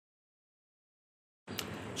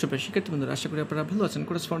সুপ্রিয় শিক্ষার্থী বন্ধুরা, আশা করি আপনারা ভালো আছেন।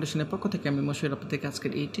 কোর্স ফাউন্ডেশনের পক্ষ থেকে আমি মশাইর আপনাদেরকে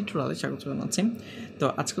আজকের এই টিউটোরিয়ালে স্বাগত জানাচ্ছি। তো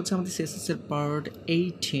আজকে হচ্ছে আমাদের সিএসএস এর পার্ট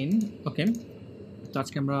 18। ওকে, তো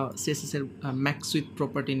আজকে আমরা সিএসএস এর ম্যাক্স উইথ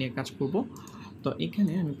প্রপার্টি নিয়ে কাজ করব। তো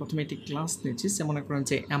এখানে আমি প্রথমে একটি ক্লাস নিয়েছি, সে মনে করেন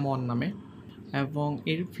যে M1 নামে, এবং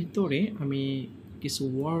এর ভিতরে আমি কিছু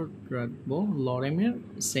ওয়ার্ড রাখবো লরেমের,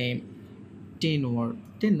 সেম 10 ওয়ার্ড,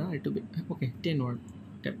 10 না একটু, ওকে 10 ওয়ার্ড।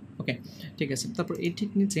 ওকে, ঠিক আছে। তারপর এই ঠিক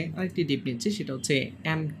নিচে আরেকটি ডিপ নিচ্ছি, সেটা হচ্ছে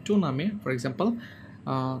M2 নামে। ফর এক্সাম্পল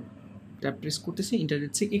ট্যাব প্রেস করতেছি, ইন্টার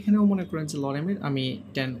দিচ্ছি, এখানেও মনে করেন যে লরেমের আমি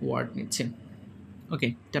 10 ওয়ার্ড নিচ্ছি। ওকে,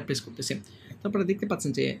 ট্যাব প্রেস করতেছি। তারপরে দেখতে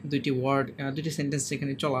পাচ্ছেন যে দুইটি সেন্টেন্স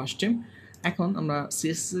এখানে চলে আসছে। এখন আমরা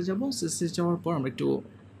সিএসএসে যাব। সিএসএস যাওয়ার পর আমরা একটু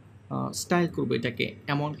স্টাইল করবো এটাকে।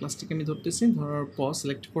 এমন ক্লাসটিকে আমি ধরতেছি, ধরার পর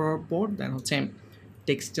সিলেক্ট করার পর দেন হচ্ছে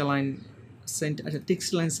টেক্সট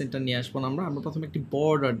লাইন সেন্টার নিয়ে আসবো না। আমরা প্রথমে একটি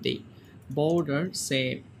বর্ডার দিই। বর্ডার সে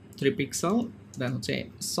 3 পিক্সেল, দেন হচ্ছে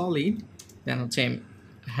সলিড, দেন হচ্ছে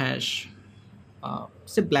হ্যাশ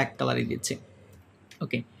সে ব্ল্যাক কালারই দিচ্ছে।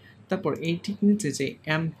 ওকে, তারপর এই ঠিক নিচে যে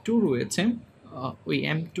M2 রয়েছে, ওই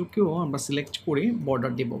M2কেও আমরা সিলেক্ট করে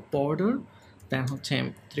বর্ডার দিব। বর্ডার দেন হচ্ছে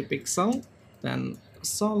 3 পিক্সেল, দেন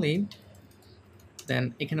সলিড, দেন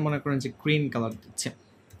এখানে মনে করেন যে গ্রিন কালার দিচ্ছে।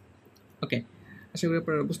 ওকে, আশা করি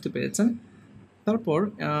আপনারা বুঝতে পেরেছেন। তারপর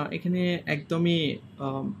এখানে একদমই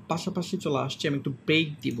পাশাপাশি চলে আসছে, আমি একটু ব্রেক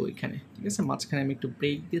দিব এখানে, ঠিক আছে? মাঝখানে আমি একটু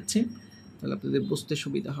ব্রেক দিচ্ছি, তাহলে আপনাদের বুঝতে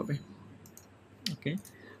সুবিধা হবে। ওকে,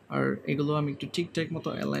 আর এগুলো আমি একটু ঠিকঠাক মতো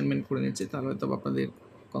অ্যালাইনমেন্ট করে নিচ্ছি, তাহলে হয়তো আপনাদের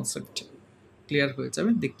কনসেপ্ট ক্লিয়ার হয়ে যাবে,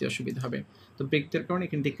 দেখতে অসুবিধা হবে। তো ব্রেক দেওয়ার কারণে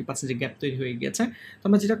এখানে দেখতে পাচ্ছেন যে গ্যাপ তৈরি হয়ে গিয়েছে। তো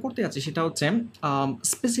আমরা যেটা করতে যাচ্ছি সেটা হচ্ছে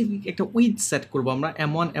স্পেসিফিক একটা উইথ সেট করবো আমরা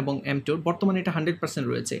M1 এবং M2। বর্তমানে এটা 100%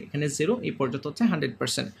 রয়েছে, এখানে 0, এই পর্যন্ত হচ্ছে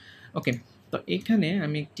 100%। ওকে, তো এখানে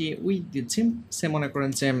আমি একটি উইথ দিচ্ছি, সে মনে করেন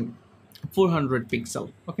যে 400 পিক্সেল।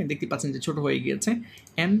 ওকে, দেখতে পাচ্ছেন যে ছোট হয়ে গিয়েছে।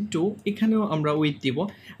 M2 এখানেও আমরা উইথ দিব।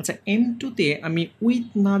 আচ্ছা, M2তে আমি উইথ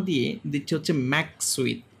না দিয়ে দিচ্ছি হচ্ছে max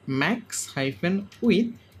with, max hyphen with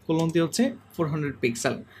colon দিয়ে হচ্ছে 400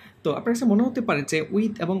 পিক্সেল। তো আপনার কাছে মনে হতে পারে যে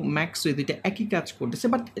উইথ এবং ম্যাক্স উইথ এটা একই কাজ করতেছে,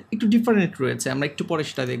 বাট একটু ডিফারেন্ট রয়েছে, আমরা একটু পরে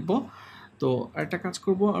সেটা দেখব। তো আরেকটা কাজ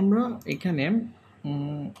করব আমরা এখানে,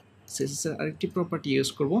 সিএসএসের আরেকটি প্রপার্টি ইউজ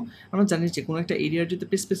করব। আমরা জানি যে কোনো একটা এরিয়ার যদি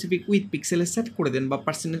আপনি স্পেসিফিক উইথ পিক্সেলে সেট করে দেন বা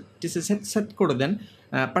পার্সেন্টেজে সেট করে দেন,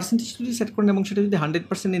 পার্সেন্টেজ যদি সেট করেন এবং সেটা যদি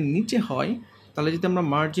 100%-এর নিচে হয়, তাহলে যদি আমরা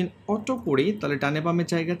মার্জিন অটো করি, তাহলে ডানে বামে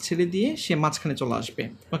জায়গা ছেড়ে দিয়ে সে মাঝখানে চলে আসবে।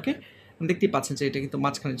 ওকে, দেখতেই পাচ্ছেন যে এটা কিন্তু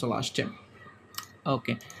মাঝখানে চলে আসছে।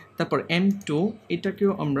 ওকে, তারপর M2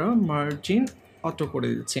 এটাকেও আমরা মার্জিন অটো করে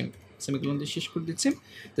দিচ্ছি, সেমিকোলন দিয়ে শেষ করে দিচ্ছি।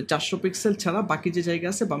 তো 400 পিক্সেল ছাড়া বাকি যে জায়গা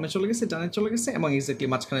আছে বামে চলে গেছে, ডানে চলে গেছে, এবং এক্স্যাক্টলি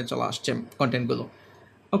মাঝখানে চলে আসছে কন্টেন্টগুলো।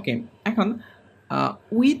 ওকে, এখন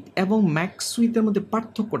উইথ এবং ম্যাক্স উইথের মধ্যে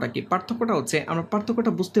পার্থক্যটা কি? পার্থক্যটা হচ্ছে আমরা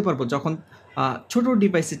পার্থক্যটা বুঝতে পারবো যখন ছোট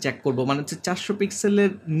ডিভাইসে চেক করব, মানে হচ্ছে 400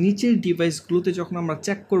 পিক্সেলের নিচের ডিভাইসগুলোতে যখন আমরা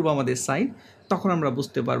চেক করব আমাদের সাইট, তখন আমরা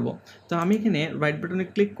বুঝতে পারবো। তো আমি এখানে রাইট বাটনে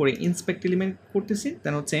ক্লিক করে ইন্সপেক্ট এলিমেন্ট করতেছি,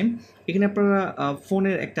 দেন হচ্ছে এখানে আপনারা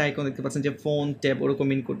ফোনের একটা আইকন দেখতে পাচ্ছেন যে ফোন ট্যাব ওরকম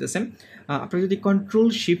মিন করতেছেন। আপনারা যদি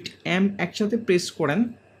Ctrl+Shift+M একসাথে প্রেস করেন,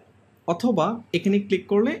 অথবা এখানে ক্লিক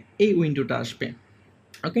করলে এই উইন্ডোটা আসবে।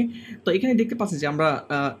 ওকে, তো এখানে দেখতে পাচ্ছেন যে আমরা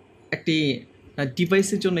একটি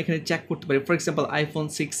ডিভাইসের জন্য এখানে চেক করতে পারি। ফর এক্সাম্পল iPhone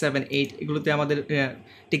 6, 7, 8 এগুলোতে আমাদের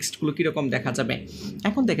টেক্সটগুলো কীরকম দেখা যাবে।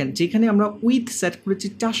 এখন দেখেন, যেখানে আমরা উইথ সেট করেছি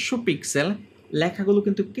 400 পিক্সেল, লেখাগুলো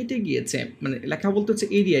কিন্তু কেটে গিয়েছে, মানে লেখা বলতে হচ্ছে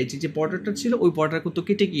এরিয়ায় যে বর্ডারটা ছিল ওই বর্ডার কিন্তু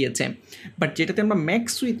কেটে গিয়েছে। বাট যেটাতে আমরা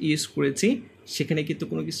ম্যাক্স উইথ ইউজ করেছি সেখানে কিন্তু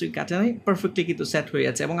কোনো কিছুই কাটা নাই, পারফেক্টলি কিন্তু সেট হয়ে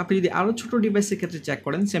আছে। এবং আপনি যদি আরও ছোটো ডিভাইসের ক্ষেত্রে চেক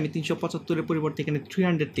করেন, সে আমি 375-এর পরিবর্তে এখানে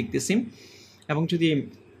 300 লিখতেছি, এবং যদি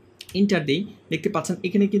ইন্টার দিই, দেখতে পাচ্ছেন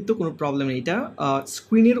এখানে কিন্তু কোনো প্রবলেম নেই, এটা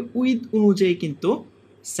স্ক্রিনের উইথ অনুযায়ী কিন্তু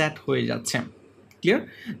সেট হয়ে যাচ্ছে। ক্লিয়ার?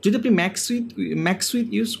 যদি আপনি ম্যাক্স উইথ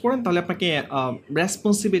ইউজ করেন, তাহলে আপনাকে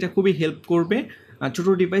রেসপন্সিভ এটা খুবই হেল্প করবে।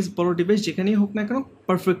 ছোটো ডিভাইস বড় ডিভাইস যেখানেই হোক না কেন,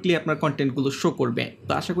 পারফেক্টলি আপনার কন্টেন্টগুলো শো করবে।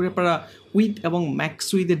 তো আশা করি আপনারা উইথ এবং ম্যাক্স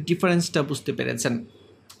উইথের ডিফারেন্সটা বুঝতে পেরেছেন।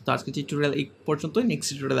 তো আজকে টিউটোরিয়াল এই পর্যন্তই, নেক্সট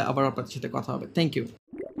টিউটোরিয়ালে আবার আপনাদের সাথে কথা হবে। Thank you.